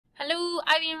Hello,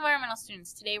 IB Environmental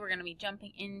students. Today we're going to be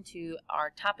jumping into our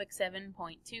topic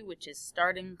 7.2, which is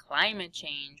starting climate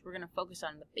change. We're going to focus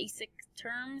on the basic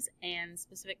terms and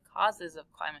specific causes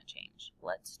of climate change.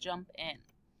 Let's jump in.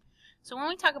 So when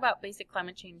we talk about basic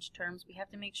climate change terms, we have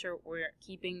to make sure we're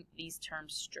keeping these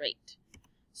terms straight.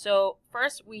 So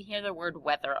first, we hear the word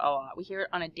weather a lot. We hear it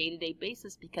on a day-to-day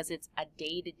basis because it's a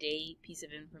day-to-day piece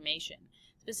of information.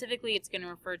 Specifically, it's going to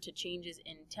refer to changes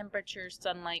in temperature,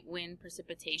 sunlight, wind,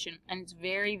 precipitation, and it's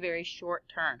very, very short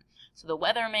term. So the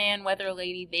weatherman, weather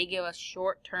lady, they give us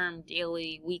short-term,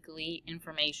 daily, weekly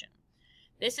information.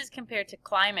 This is compared to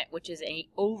climate, which is a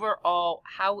overall,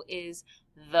 how is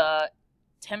the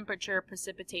temperature,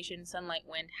 precipitation, sunlight,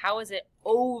 wind, how is it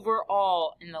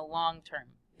overall in the long term?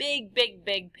 Big, big,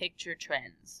 big picture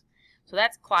trends. So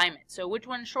that's climate. So which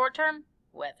one's short term?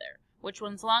 Weather. Which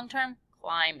one's long term?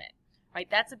 Climate. Right?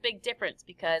 That's a big difference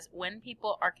because when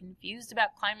people are confused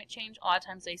about climate change, a lot of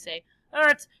times they say,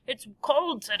 oh, it's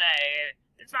cold today.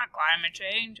 It's not climate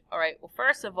change. All right. Well,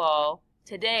 first of all,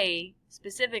 today,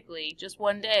 specifically, just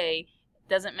one day,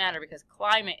 doesn't matter because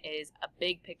climate is a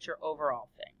big picture overall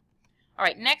thing. All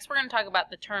right, next we're going to talk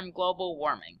about the term global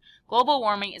warming. Global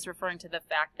warming is referring to the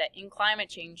fact that in climate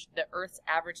change, the Earth's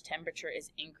average temperature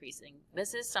is increasing.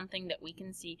 This is something that we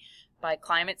can see by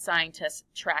climate scientists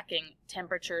tracking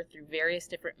temperature through various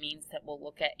different means that we'll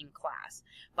look at in class.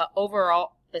 But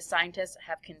overall, the scientists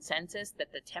have consensus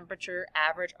that the temperature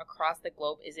average across the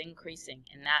globe is increasing,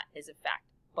 and that is a fact.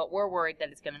 But we're worried that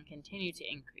it's going to continue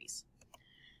to increase.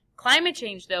 Climate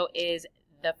change, though, is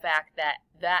the fact that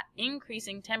that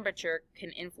increasing temperature can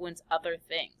influence other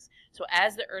things. So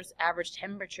as the Earth's average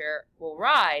temperature will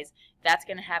rise, that's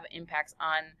going to have impacts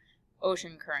on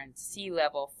ocean currents, sea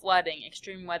level, flooding,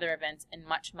 extreme weather events, and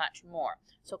much, much more.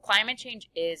 So climate change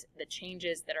is the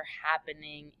changes that are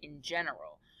happening in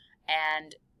general.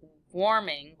 And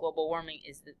warming, global warming,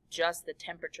 is just the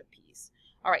temperature piece.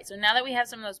 All right, so now that we have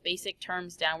some of those basic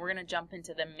terms down, we're going to jump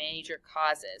into the major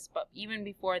causes. But even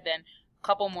before then, a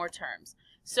couple more terms.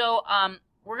 So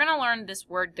we're going to learn this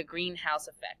word, the greenhouse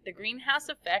effect. The greenhouse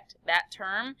effect, that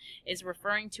term, is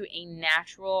referring to a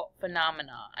natural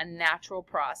phenomena, a natural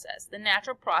process. The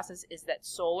natural process is that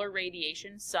solar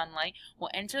radiation, sunlight, will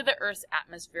enter the Earth's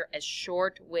atmosphere as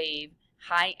short wave,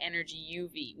 high energy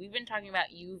UV. We've been talking about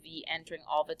UV entering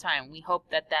all the time. We hope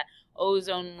that that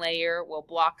ozone layer will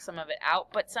block some of it out,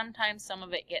 but sometimes some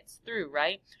of it gets through,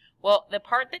 right? Well, the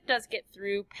part that does get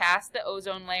through past the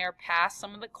ozone layer, past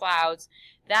some of the clouds,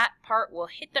 that part will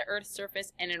hit the Earth's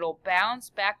surface and it'll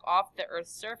bounce back off the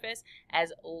Earth's surface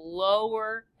as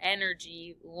lower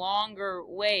energy, longer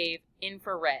wave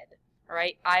infrared. All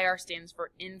right, IR stands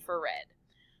for infrared.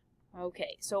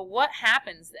 Okay, so what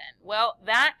happens then? Well,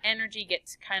 that energy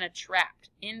gets kind of trapped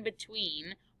in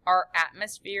between our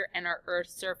atmosphere and our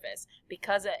Earth's surface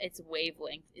because its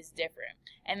wavelength is different.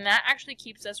 And that actually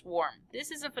keeps us warm.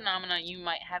 This is a phenomenon you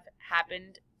might have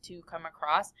happened to come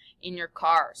across in your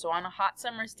car. So on a hot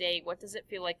summer's day, what does it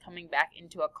feel like coming back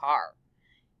into a car?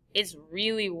 It's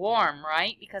really warm,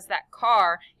 right? Because that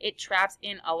car, it traps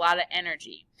in a lot of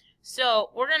energy.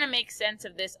 So we're going to make sense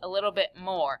of this a little bit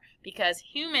more because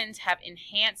humans have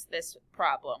enhanced this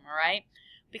problem, all right?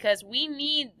 Because we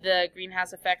need the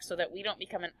greenhouse effect so that we don't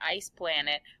become an ice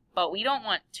planet, but we don't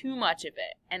want too much of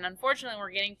it. And unfortunately,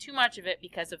 we're getting too much of it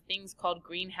because of things called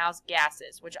greenhouse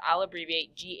gases, which I'll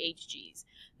abbreviate GHGs.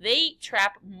 They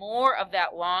trap more of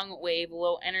that long wave,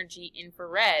 low energy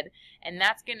infrared, and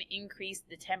that's going to increase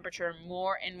the temperature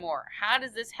more and more. How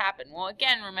does this happen? Well,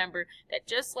 again, remember that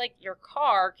just like your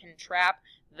car can trap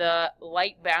the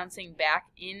light bouncing back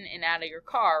in and out of your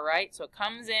car, right? So it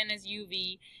comes in as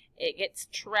UV, it gets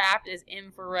trapped as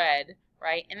infrared,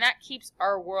 right? And that keeps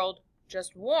our world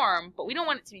just warm, but we don't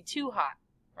want it to be too hot,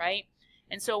 right?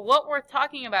 And so what we're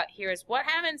talking about here is what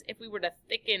happens if we were to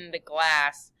thicken the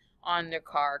glass on their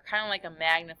car, kind of like a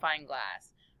magnifying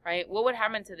glass, right? What would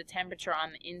happen to the temperature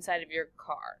on the inside of your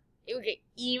car? It would get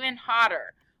even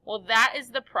hotter. Well, that is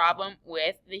the problem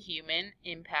with the human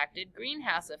impacted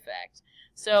greenhouse effect.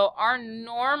 So our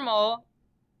normal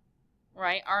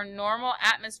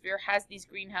atmosphere has these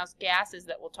greenhouse gases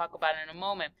that we'll talk about in a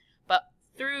moment. But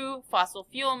through fossil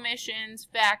fuel emissions,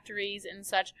 factories, and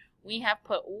such, we have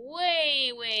put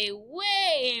way, way,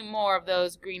 way more of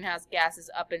those greenhouse gases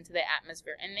up into the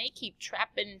atmosphere. And they keep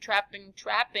trapping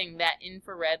that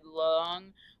infrared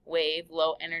long wave,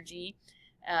 low energy.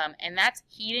 And that's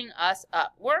heating us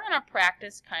up. We're going to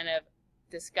practice kind of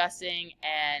discussing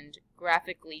and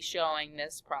graphically showing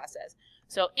this process.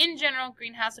 So in general,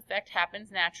 greenhouse effect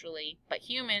happens naturally, but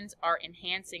humans are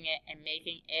enhancing it and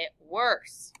making it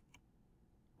worse.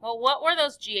 Well, what were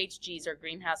those GHGs, or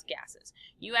greenhouse gases?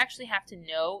 You actually have to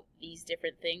know these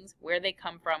different things, where they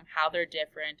come from, how they're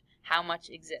different, how much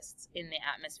exists in the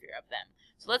atmosphere of them.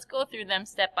 So let's go through them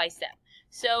step by step.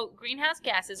 So greenhouse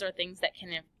gases are things that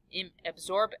can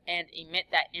absorb and emit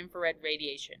that infrared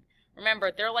radiation.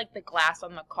 Remember, they're like the glass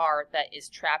on the car that is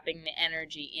trapping the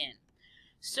energy in.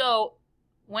 So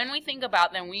when we think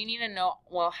about them, we need to know,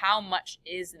 well, how much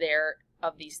is there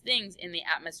of these things in the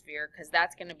atmosphere, because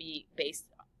that's going to be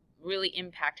really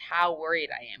impact how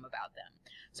worried I am about them.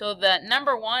 So the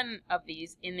number one of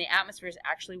these in the atmosphere is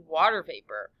actually water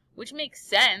vapor, which makes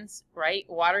sense, right?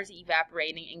 Water's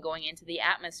evaporating and going into the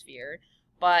atmosphere,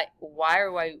 but why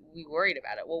are we worried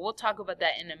about it? Well, we'll talk about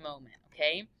that in a moment,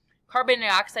 okay? Carbon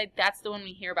dioxide, that's the one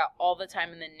we hear about all the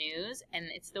time in the news,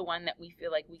 and it's the one that we feel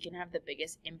like we can have the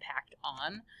biggest impact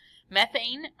on.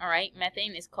 Methane, all right,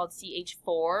 methane is called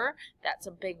CH4. That's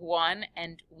a big one,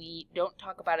 and we don't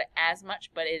talk about it as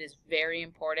much, but it is very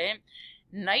important.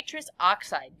 Nitrous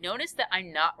oxide. Notice that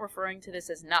I'm not referring to this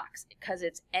as NOx because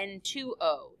it's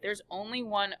N2O. There's only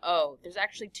one O. There's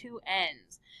actually two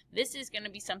N's. This is going to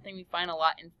be something we find a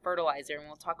lot in fertilizer, and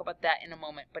we'll talk about that in a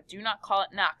moment. But do not call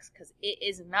it NOx because it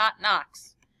is not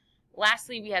NOx.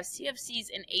 Lastly, we have CFCs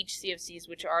and HCFCs,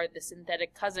 which are the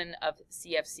synthetic cousin of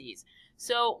CFCs.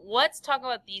 So let's talk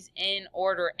about these in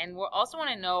order, and we'll also want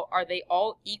to know, are they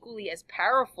all equally as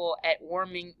powerful at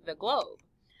warming the globe?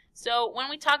 So when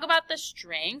we talk about the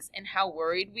strengths and how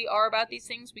worried we are about these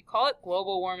things, we call it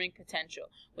global warming potential,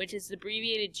 which is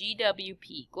abbreviated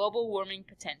GWP, global warming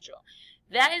potential.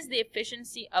 That is the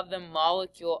efficiency of the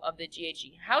molecule of the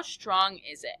GHG. How strong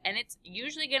is it? And it's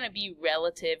usually going to be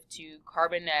relative to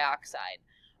carbon dioxide.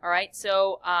 All right,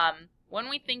 so when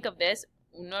we think of this,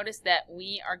 notice that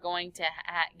we are going to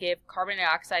give carbon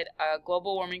dioxide a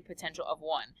global warming potential of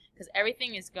 1, because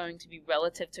everything is going to be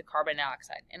relative to carbon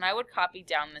dioxide. And I would copy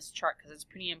down this chart because it's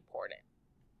pretty important.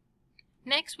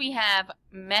 Next we have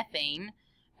methane,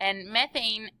 and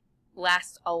methane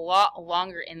lasts a lot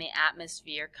longer in the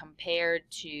atmosphere compared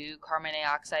to carbon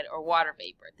dioxide or water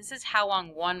vapor. This is how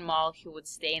long one molecule would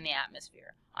stay in the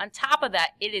atmosphere. On top of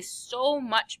that, it is so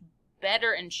much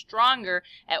better and stronger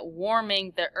at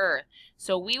warming the earth.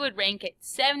 So we would rank it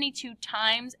 72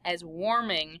 times as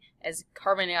warming as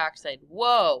carbon dioxide.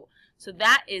 Whoa! So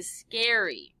that is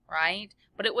scary, right?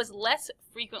 But it was less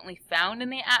frequently found in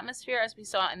the atmosphere as we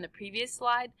saw in the previous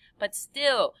slide, but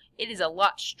still it is a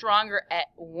lot stronger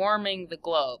at warming the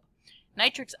globe.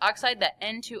 Nitrous oxide, that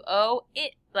N2O,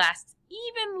 it lasts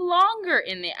even longer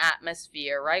in the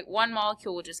atmosphere, right? One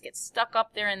molecule will just get stuck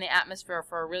up there in the atmosphere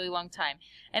for a really long time.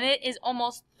 And it is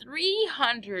almost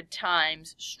 300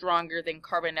 times stronger than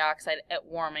carbon dioxide at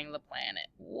warming the planet.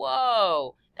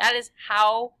 Whoa! That is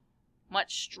how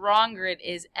much stronger it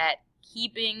is at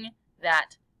keeping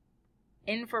that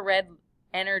infrared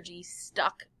energy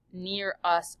stuck near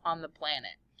us on the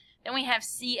planet. Then we have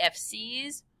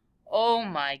CFCs. Oh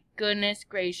my goodness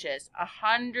gracious.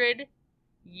 100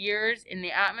 years in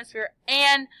the atmosphere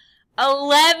and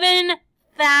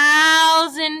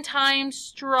 11,000 times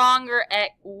stronger at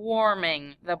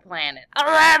warming the planet.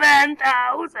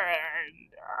 11,000!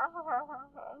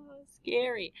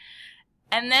 Scary.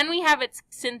 And then we have its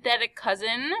synthetic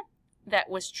cousin that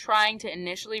was trying to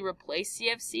initially replace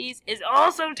CFCs, is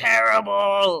also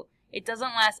terrible. It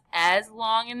doesn't last as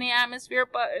long in the atmosphere,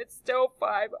 but it's still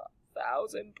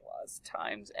 5,000 plus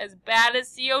times as bad as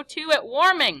CO2 at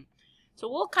warming. So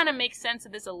we'll kind of make sense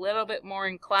of this a little bit more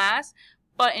in class,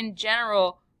 but in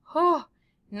general,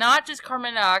 not just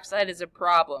carbon dioxide is a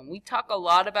problem. We talk a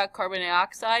lot about carbon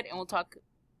dioxide, and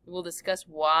we'll discuss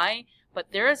why,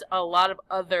 but there is a lot of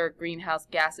other greenhouse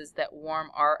gases that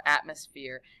warm our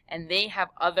atmosphere, and they have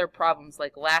other problems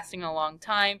like lasting a long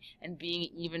time and being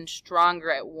even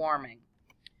stronger at warming.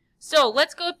 So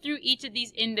let's go through each of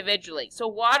these individually. So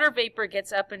water vapor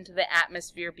gets up into the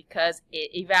atmosphere because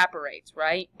it evaporates,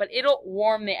 right? But it'll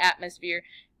warm the atmosphere,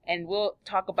 and we'll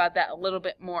talk about that a little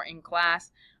bit more in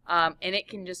class. And it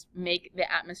can just make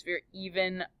the atmosphere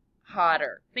even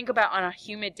hotter. Think about on a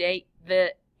humid day,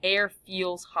 the air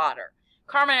feels hotter.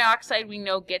 Carbon dioxide, we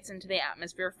know, gets into the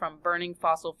atmosphere from burning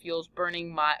fossil fuels,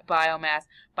 burning biomass,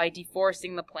 by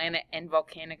deforesting the planet and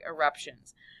volcanic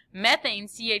eruptions. Methane,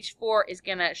 CH4, is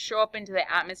going to show up into the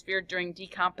atmosphere during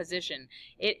decomposition.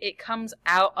 It comes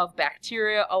out of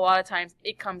bacteria a lot of times.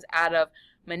 It comes out of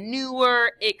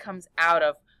manure. It comes out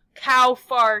of cow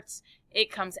farts. It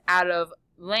comes out of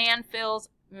landfills.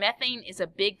 methane is a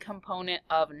big component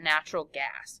of natural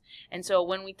gas. And so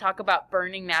when we talk about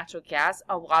burning natural gas,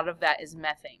 a lot of that is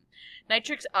methane.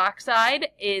 Nitrous oxide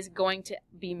is going to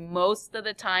be most of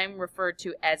the time referred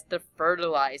to as the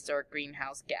fertilizer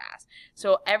greenhouse gas.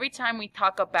 So every time we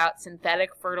talk about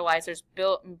synthetic fertilizers,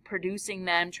 producing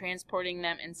them, transporting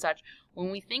them and such,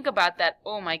 when we think about that,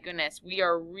 oh my goodness, we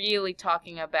are really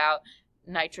talking about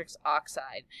nitrous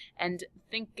oxide, and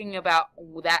thinking about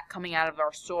that coming out of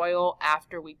our soil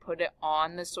after we put it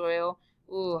on the soil,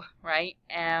 ooh, right?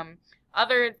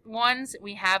 Other ones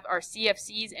we have are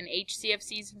CFCs and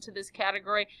HCFCs into this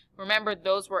category. Remember,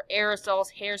 those were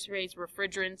aerosols, hairsprays,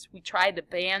 refrigerants. We tried to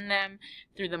ban them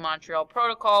through the Montreal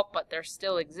Protocol, but they're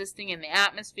still existing in the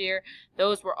atmosphere.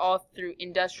 Those were all through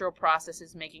industrial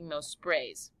processes making those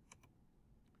sprays.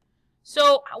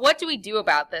 So what do we do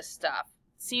about this stuff?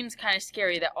 Seems kind of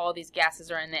scary that all these gases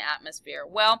are in the atmosphere.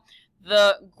 Well,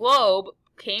 the globe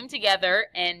came together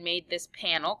and made this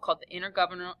panel called the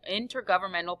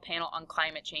Intergovernmental Panel on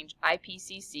Climate Change,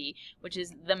 IPCC, which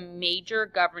is the major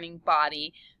governing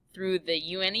body through the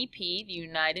UNEP, the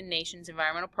United Nations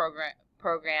Environmental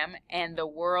Program, and the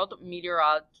World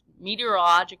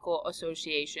Meteorological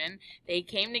Association. They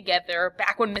came together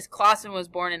back when Miss Clausen was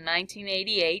born in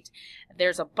 1988.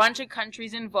 There's a bunch of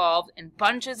countries involved and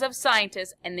bunches of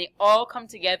scientists, and they all come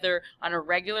together on a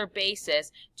regular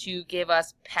basis to give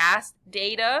us past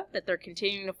data that they're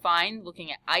continuing to find, looking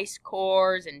at ice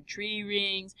cores and tree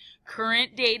rings,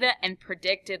 current data, and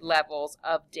predicted levels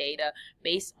of data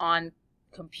based on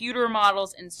computer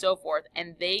models and so forth,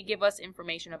 and they give us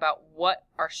information about what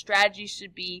our strategy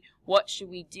should be, what should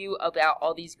we do about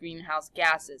all these greenhouse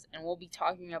gases, and we'll be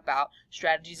talking about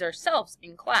strategies ourselves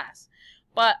in class.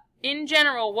 But in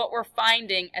general, what we're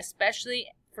finding, especially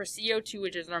for CO2,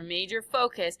 which is our major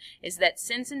focus, is that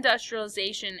since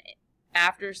industrialization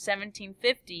after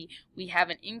 1750, we have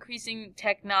an increasing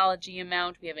technology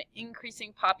amount, we have an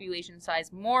increasing population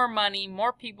size, more money,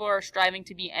 more people are striving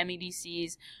to be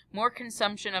MEDCs, more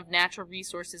consumption of natural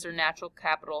resources or natural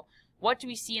capital. What do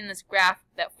we see in this graph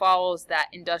that follows that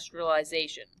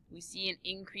industrialization? We see an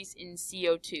increase in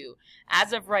CO2.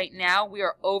 As of right now, we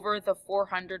are over the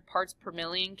 400 parts per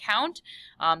million count.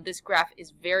 This graph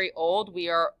is very old. We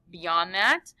are beyond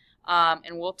that.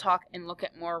 And we'll talk and look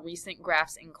at more recent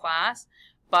graphs in class.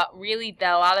 But really,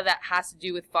 a lot of that has to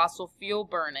do with fossil fuel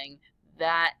burning.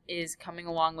 That is coming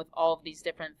along with all of these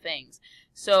different things.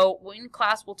 So in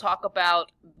class, we'll talk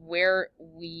about where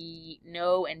we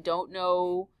know and don't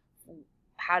know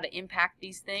how to impact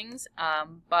these things.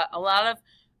 But a lot of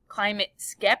climate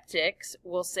skeptics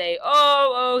will say,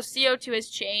 oh, CO2 has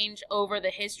changed over the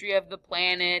history of the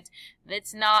planet.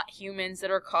 It's not humans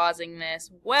that are causing this.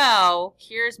 Well,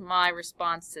 here's my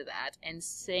response to that, and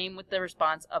same with the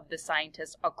response of the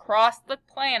scientists across the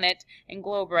planet and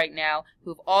globe right now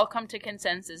who've all come to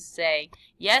consensus say,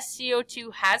 yes,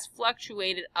 CO2 has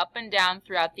fluctuated up and down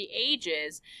throughout the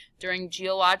ages during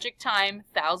geologic time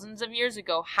thousands of years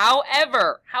ago.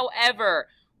 However,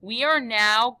 we are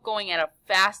now going at a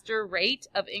faster rate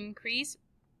of increase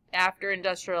after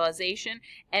industrialization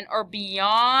and are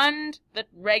beyond the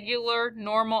regular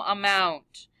normal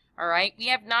amount. All right, we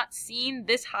have not seen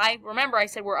this high. Remember, I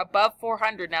said we're above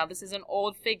 400 now. This is an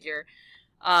old figure.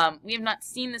 We have not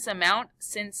seen this amount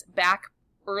since back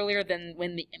earlier than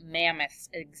when the mammoths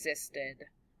existed.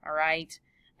 All right,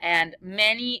 and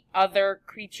many other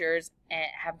creatures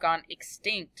have gone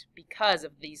extinct because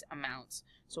of these amounts.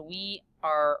 So we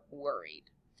are worried.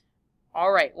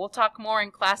 All right, we'll talk more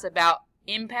in class about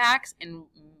impacts and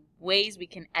ways we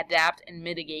can adapt and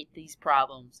mitigate these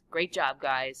problems. Great job,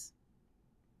 guys.